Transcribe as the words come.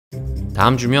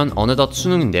다음 주면 어느덧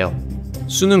수능인데요.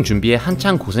 수능 준비에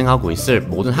한창 고생하고 있을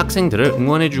모든 학생들을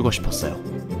응원해주고 싶었어요.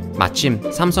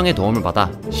 마침 삼성의 도움을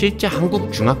받아 실제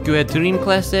한국 중학교의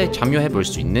드림클래스에 참여해볼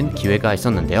수 있는 기회가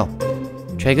있었는데요.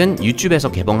 최근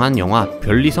유튜브에서 개봉한 영화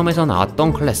별리섬에서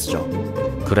나왔던 클래스죠.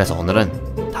 그래서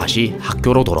오늘은 다시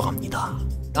학교로 돌아갑니다.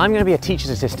 I'm gonna be a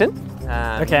teacher's assistant.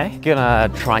 Okay. Gonna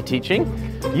try teaching.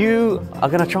 You are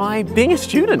gonna try being a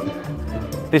student.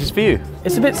 This is for you.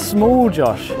 It's a bit small,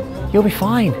 Josh. You'll be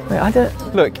fine. Wait, I don't...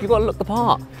 Look, you've got to look the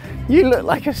part. You look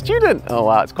like a student. Oh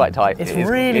wow, it's quite tight. It's It is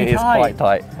really quite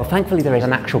tight. Well, thankfully there is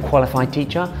an actual qualified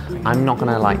teacher. I'm not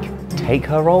gonna take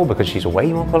her role because she's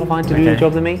way more qualified to do the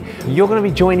job than me. You're gonna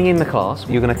be joining in the class.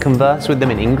 You're gonna converse with them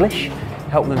in English,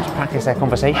 help them to practice their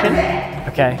conversation.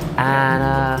 Okay.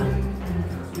 And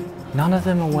None of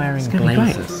them are wearing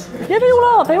blazers. yeah,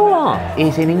 they all are.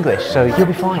 It's in English, so you'll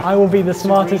be fine. I will be the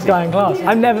smartest guy in class.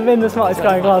 I've never been the smartest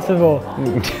guy in class before.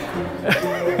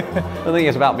 I think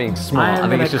it's about being smart. I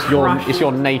think it's just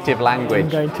your native language. I'm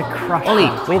going to crush Ollie,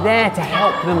 it. we're there to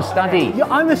help them study. Yeah,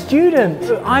 I'm a student.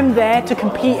 I'm there to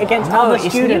compete against other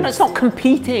students. It's not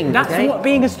competing. That's okay? what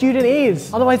being a student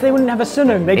is. Otherwise they wouldn't have a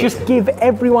sunung. They just give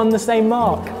everyone the same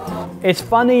mark. It's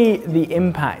funny the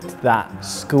impact that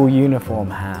school uniform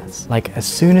has. Like, as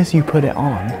soon as you put it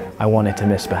on, I wanted to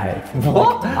misbehave.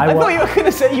 What? Like, I thought you were going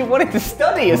to say you wanted to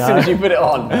study as soon as you put it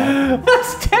on.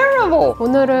 That's terrible.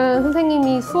 오늘은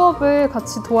선생님이 수업을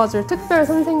같이 도와줄 특별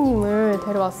선생님을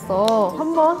데려왔어.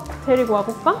 한번 데리고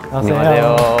와볼까?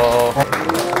 안녕하세요.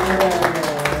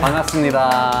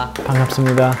 반갑습니다.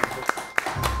 반갑습니다.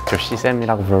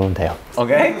 조시쌤이라고 부르면 돼요.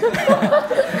 오케이?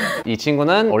 이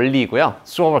친구는 올리고요.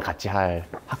 수업을 같이 할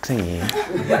학생이에요.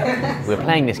 We were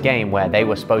playing this game where they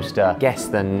were supposed to guess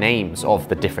the names of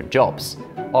the different jobs.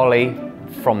 Ollie,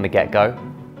 from the get-go,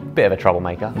 bit of a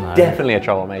troublemaker. No. Definitely a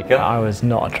troublemaker. I was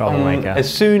not a troublemaker.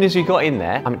 As soon as you got in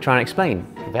there, I'm trying to explain.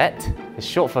 Vet is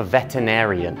short for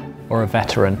veterinarian. Or a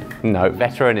veteran. No,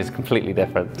 veteran is completely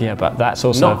different. Yeah, but that's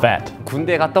also a vet.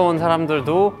 군대 갔다 온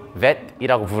사람들도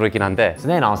vet이라고 부르긴 한데. So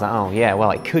then I was like, oh yeah,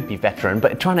 well it could be veteran,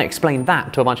 but trying to explain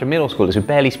that to a bunch of middle schoolers who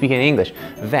barely speak any English.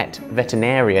 Vet,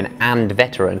 veterinarian and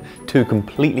veteran, two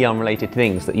completely unrelated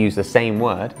things that use the same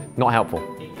word, not helpful.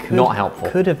 Not helpful.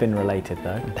 Could have been related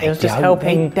though. It was just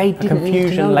helping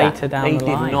confusion later down the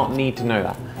line. They did not need to know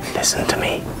that. Listen to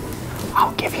me.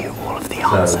 I'll give you all of the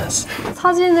answers.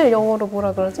 사진을 영어로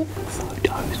뭐라 그러지?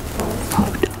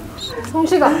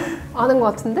 성씨가 아는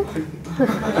것 같은데?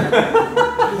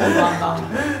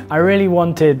 I really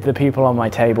wanted the people on my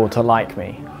table to like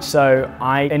me. So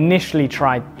I initially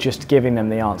tried just giving them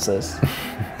the answers.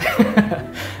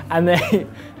 And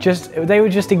they were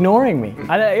just ignoring me.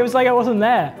 It was like I wasn't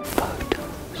there.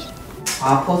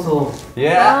 photo.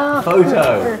 Yeah,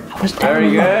 photo.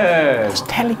 Very good. I was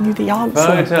telling you the answer.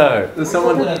 Photo. There's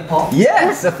someone.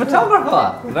 Yes, a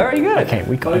photographer. Very good. Okay,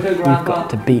 we've got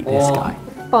to beat this guy.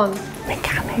 6번.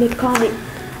 Mechanic.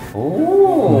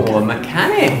 Oh, a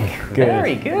mechanic. Good.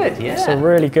 Very good, yeah. That's a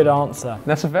really good answer.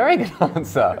 That's a very good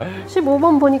answer.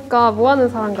 15번 보니까 뭐 하는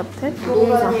사람 같아?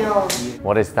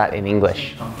 What is that in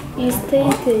English?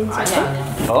 Estate agent.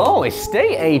 Oh,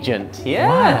 estate agent. Yeah.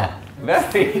 Wow.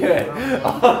 Very good.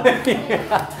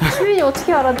 수빈이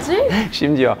어떻게 알았지?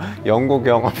 심지어 영국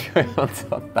영어 표현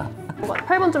썼다.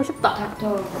 8번 좀 쉽다.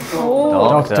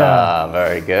 Doctor.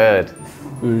 Very good.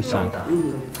 의상.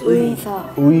 의사.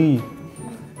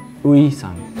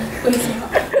 의상.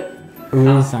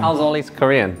 How's Ollie's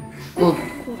Korean?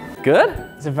 Good?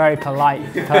 He's a very polite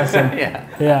person. Yeah.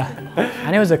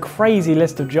 And it was a crazy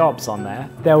list of jobs on there.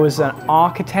 There was an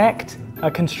architect, a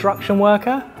construction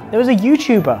worker, there was a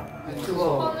YouTuber.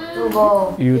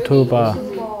 YouTuber.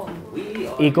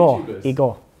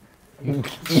 Igor.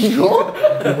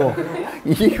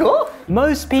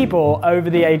 Most people over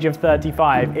the age of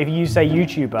 35, if you say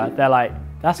YouTuber, they're like,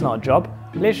 that's not a job.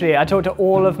 Literally, I talked to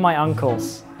all of my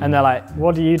uncles and they're like,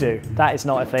 what do you do? That is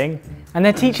not a thing. And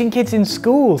they're teaching kids in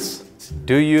schools.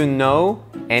 Do you know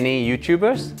any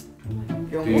YouTubers?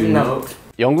 Do you know?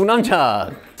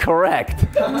 영국남자. Correct.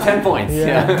 10 points.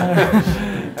 Yeah.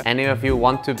 Any of you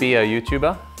want to be a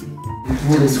YouTuber?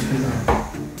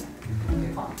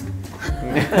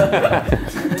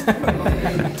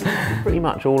 Pretty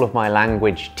much all of my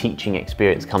language teaching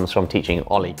experience comes from teaching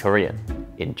Ollie Korean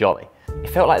in Jolly. It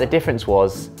felt like the difference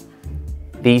was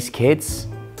these kids,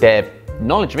 their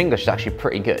knowledge of English is actually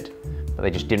pretty good, but they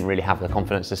just didn't really have the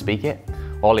confidence to speak it.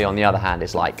 Ollie, on the other hand,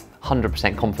 is like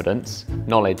 100% confidence.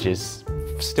 Knowledge is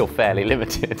still fairly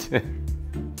limited.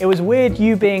 It was weird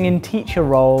you being in teacher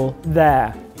role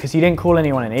there, because you didn't call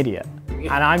anyone an idiot.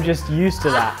 And I'm just used to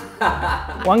that.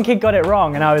 One kid got it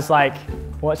wrong and I was like,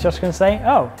 what's Josh gonna say?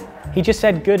 Oh, He just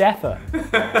said good effort.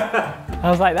 I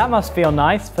was like, that must feel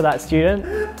nice for that student.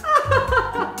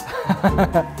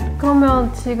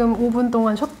 그러면 지금 5분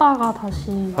동안 쉬었다가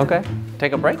다시. Okay,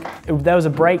 take a break. There was a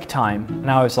break time,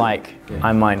 and I was like,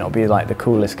 I might not be like the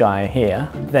coolest guy here.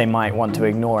 They might want to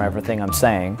ignore everything I'm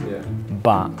saying,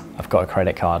 but I've got a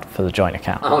credit card for the joint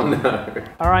account. Oh no.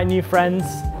 All right, new friends.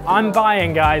 I'm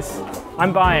buying, guys.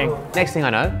 I'm buying. Next thing I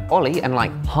know, Ollie and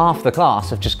like half the class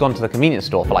have just gone to the convenience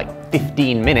store for like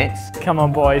 15 minutes. Come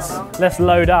on, boys. Let's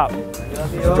load up. I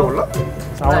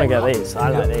want to get these. I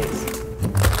like these.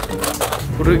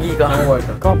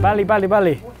 Go on, Bally.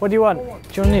 What do you want? Do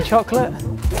you want any chocolate?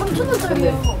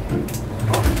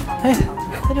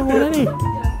 They don't want any.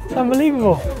 It's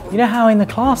unbelievable. You know how in the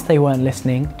class they weren't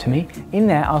listening to me? In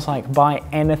there, I was like, buy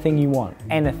anything you want.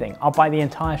 Anything. I'll buy the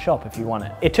entire shop if you want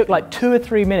it. It took like 2 or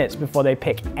 3 minutes before they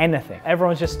picked anything.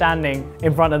 Everyone's just standing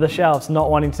in front of the shelves, not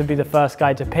wanting to be the first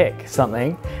guy to pick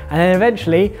something. And then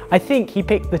eventually, I think he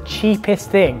picked the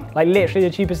cheapest thing, like literally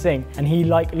the cheapest thing. And he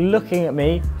like looking at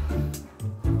me,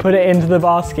 put it into the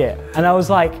basket. And I was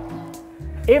like,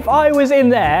 if I was in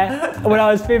there when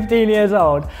I was 15 years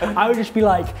old, I would just be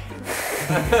like,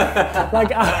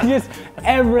 like just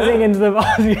everything into the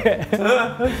basket.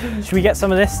 Should we get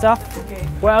some of this stuff? Okay.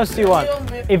 What else do you want?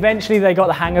 Eventually they got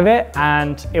the hang of it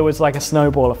and it was like a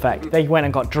snowball effect. They went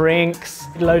and got drinks,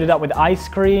 loaded up with ice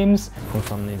creams.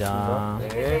 감사합니다.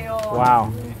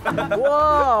 Wow.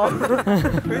 와.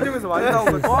 편의점에서 많이 나온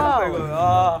거 진짜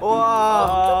이거.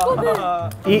 와.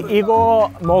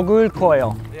 이거 먹을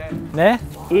거예요. 네?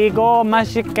 이거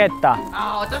맛있겠다.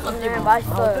 네,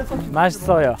 맛있어요.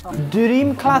 맛있어요.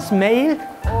 드림 클래스 매일?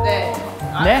 네.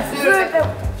 네?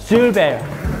 술 배요.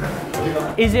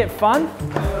 Is it fun?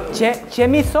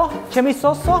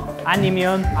 재밌었어?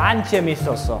 아니면 안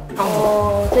재밌었어?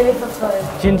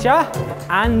 재밌었어요. 진짜?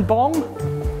 안봉?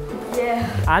 예.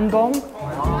 안봉?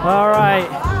 Alright.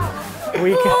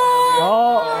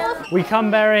 We come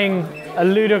bearing a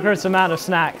ludicrous amount of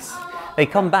snacks. They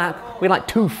come back with like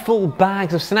 2 full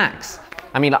bags of snacks.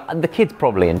 I mean, like, the kids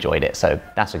probably enjoyed it, so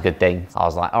that's a good thing. I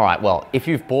was like, all right, well, if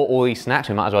you've bought all these snacks,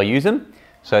 we might as well use them.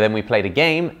 So then we played a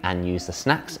game and used the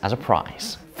snacks as a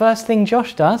prize. First thing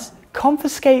Josh does,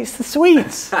 confiscates the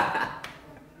sweets.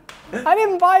 I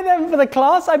didn't buy them for the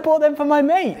class, I bought them for my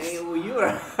mates. Well, you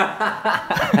were...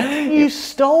 You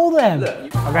stole them.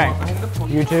 Okay,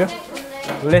 you two,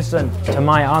 listen to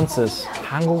my answers.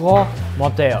 한국어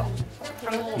못해요.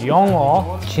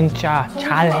 영어 진짜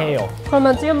잘해요.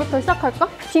 그러면 지금부터 시작할까?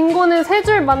 빙고는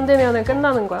 3줄 만들면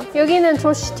끝나는 거야. 여기는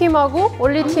조시 팀하고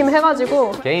올리 팀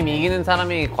해가지고 게임 이기는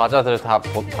사람이 과자들 다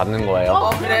받는 거예요.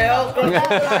 그래요? 그럼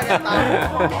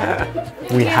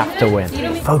We have to win.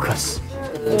 Focus.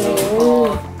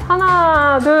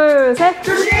 하나, 둘, 셋.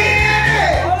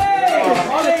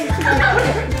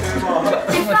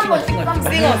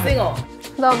 싱어.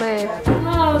 그 다음에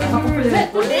하나, 둘,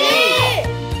 셋.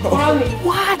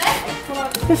 What?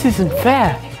 This isn't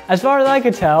fair. As far as I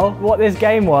could tell, what this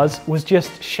game was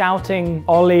just shouting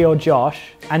Ollie or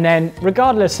Josh, and then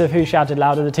regardless of who shouted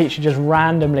louder, the teacher just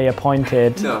randomly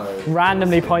pointed at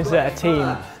a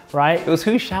team, right? It was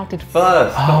who shouted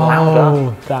first, Oh,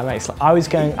 louder. that makes. I was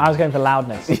going for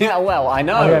loudness. Yeah, well, I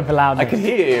know. I was going for loudness. I could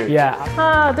hear you. Yeah.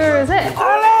 하나, 둘, 셋.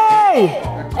 Ollie!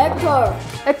 액터.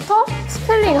 액터?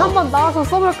 스펠링 한번 나와서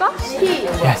써볼까?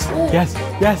 Yes.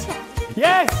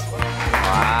 Yes.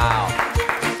 Wow.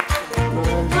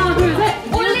 하나, 둘, 셋.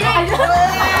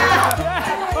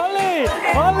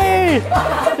 Ollie!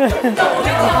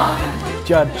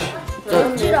 Judge.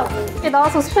 이게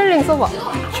나와서 스펠링 써봐.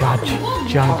 Judge.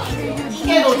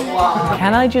 이게 더 좋아.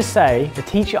 Can I just say, the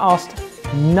teacher asked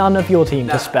none of your team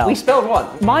to spell. We spelled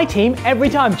what? My team, every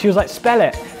time, she was like, spell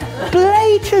it.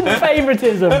 Blatant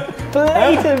favoritism.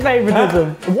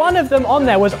 One of them on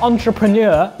there was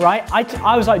entrepreneur, right?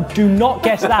 I was like, do not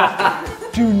guess that.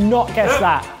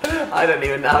 I don't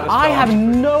even know how to spell I have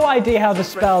no idea how to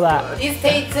spell that.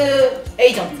 Estate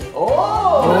agent.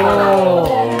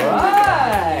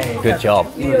 Right. Good job.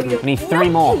 We need 3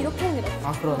 more.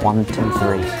 1, 2,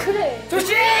 3.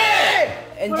 조시!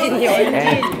 엔진.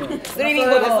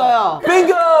 3빙고 됐어요.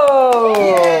 Bingo!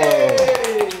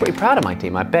 Pretty proud of my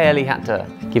team. I barely had to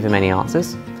give them any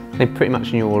answers. They pretty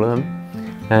much knew all of them.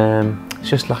 It's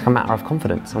just like a matter of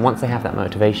confidence. And once they have that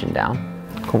motivation down,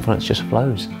 confidence just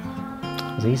flows.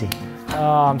 It was easy.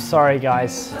 Oh, I'm sorry,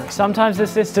 guys. Sometimes the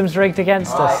system's rigged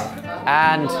against us.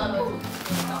 And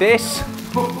this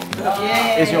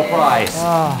is your prize.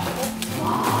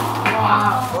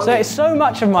 So it's so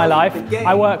much of my life.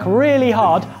 I work really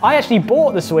hard. I actually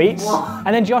bought the sweets,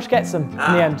 and then Josh gets them in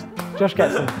the end. Josh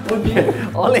gets them.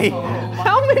 Ollie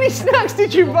How many snacks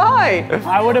did you buy?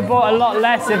 I would have bought a lot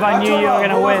less if I knew you were going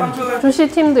to win. 조시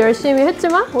팀도 열심히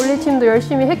했지만 올리 팀도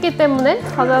열심히 했기 때문에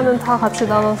과자는 다 같이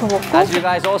나눠서 먹고. As you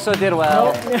guys also did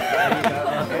well.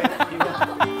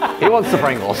 He wants the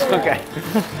Pringles. Okay.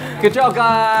 Good job,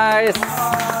 guys.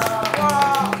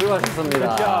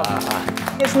 Good job.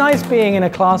 It's nice being in a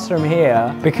classroom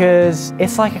here because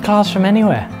it's like a classroom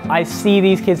anywhere. I see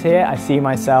these kids here, I see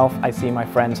myself, I see my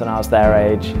friends when I was their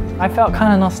age. I felt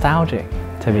kind of nostalgic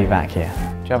to be back here.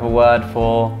 Do you have a word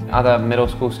for other middle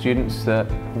school students that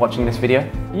are watching this video?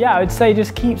 Yeah, I would say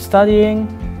just keep studying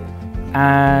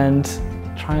and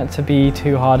try not to be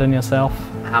too hard on yourself.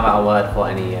 How about a word for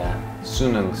any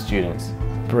Sunung students?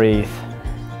 Breathe.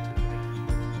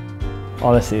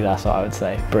 Honestly, that's what I would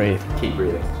say. Breathe. Keep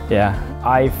breathing. Yeah.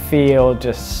 I feel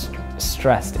just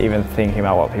stressed even thinking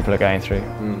about what people are going through.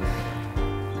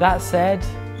 That said,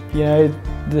 you know,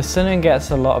 the Sunung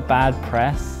gets a lot of bad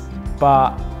press,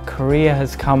 but Korea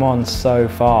has come on so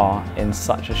far in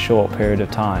such a short period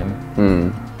of time.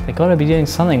 They've got to be doing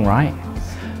something right.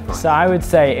 So I would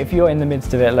say if you're in the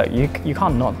midst of it, look, you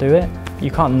can't not do it. You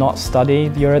can't not study.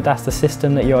 That's the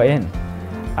system that you're in.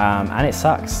 And it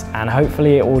sucks, and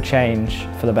hopefully it will change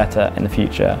for the better in the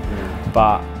future.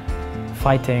 But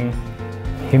fighting,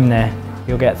 힘내,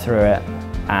 you'll get through it,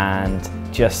 and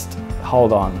just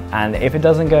hold on. And if it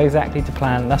doesn't go exactly to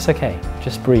plan, that's okay,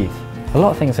 just breathe. A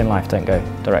lot of things in life don't go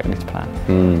directly to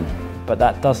plan. But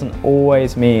that doesn't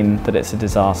always mean that it's a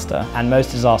disaster. And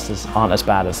most disasters aren't as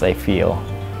bad as they feel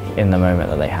in the moment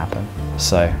that they happen.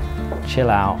 So chill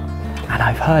out. And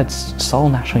I've heard Seoul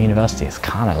National University is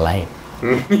kind of lame.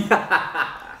 We're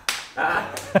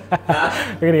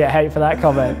gonna get hate for that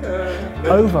comment.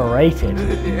 Overrated.